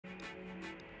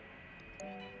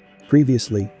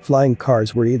Previously, flying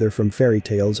cars were either from fairy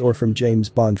tales or from James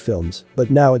Bond films,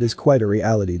 but now it is quite a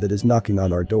reality that is knocking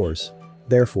on our doors.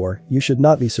 Therefore, you should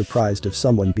not be surprised if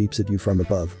someone beeps at you from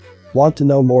above. Want to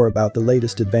know more about the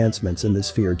latest advancements in this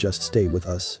sphere? Just stay with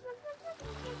us.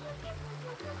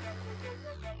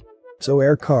 So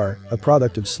AirCar, a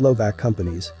product of Slovak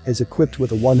companies, is equipped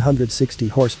with a 160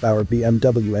 horsepower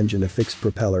BMW engine, a fixed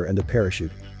propeller and a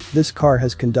parachute. This car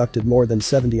has conducted more than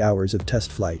 70 hours of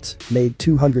test flights, made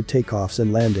 200 takeoffs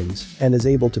and landings, and is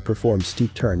able to perform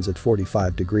steep turns at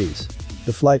 45 degrees.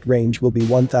 The flight range will be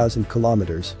 1,000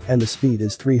 kilometers and the speed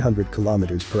is 300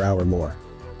 kilometers per hour more.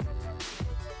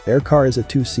 AirCar is a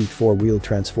two-seat four-wheel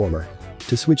transformer.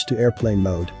 To switch to airplane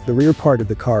mode, the rear part of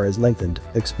the car is lengthened,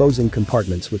 exposing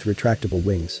compartments with retractable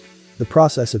wings. The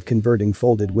process of converting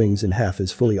folded wings in half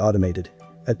is fully automated.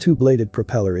 A two-bladed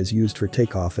propeller is used for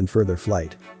takeoff and further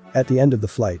flight. At the end of the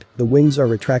flight, the wings are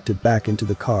retracted back into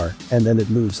the car, and then it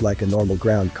moves like a normal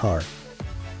ground car.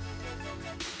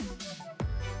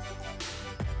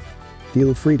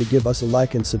 Feel free to give us a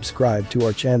like and subscribe to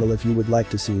our channel if you would like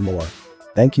to see more.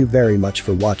 Thank you very much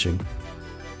for watching.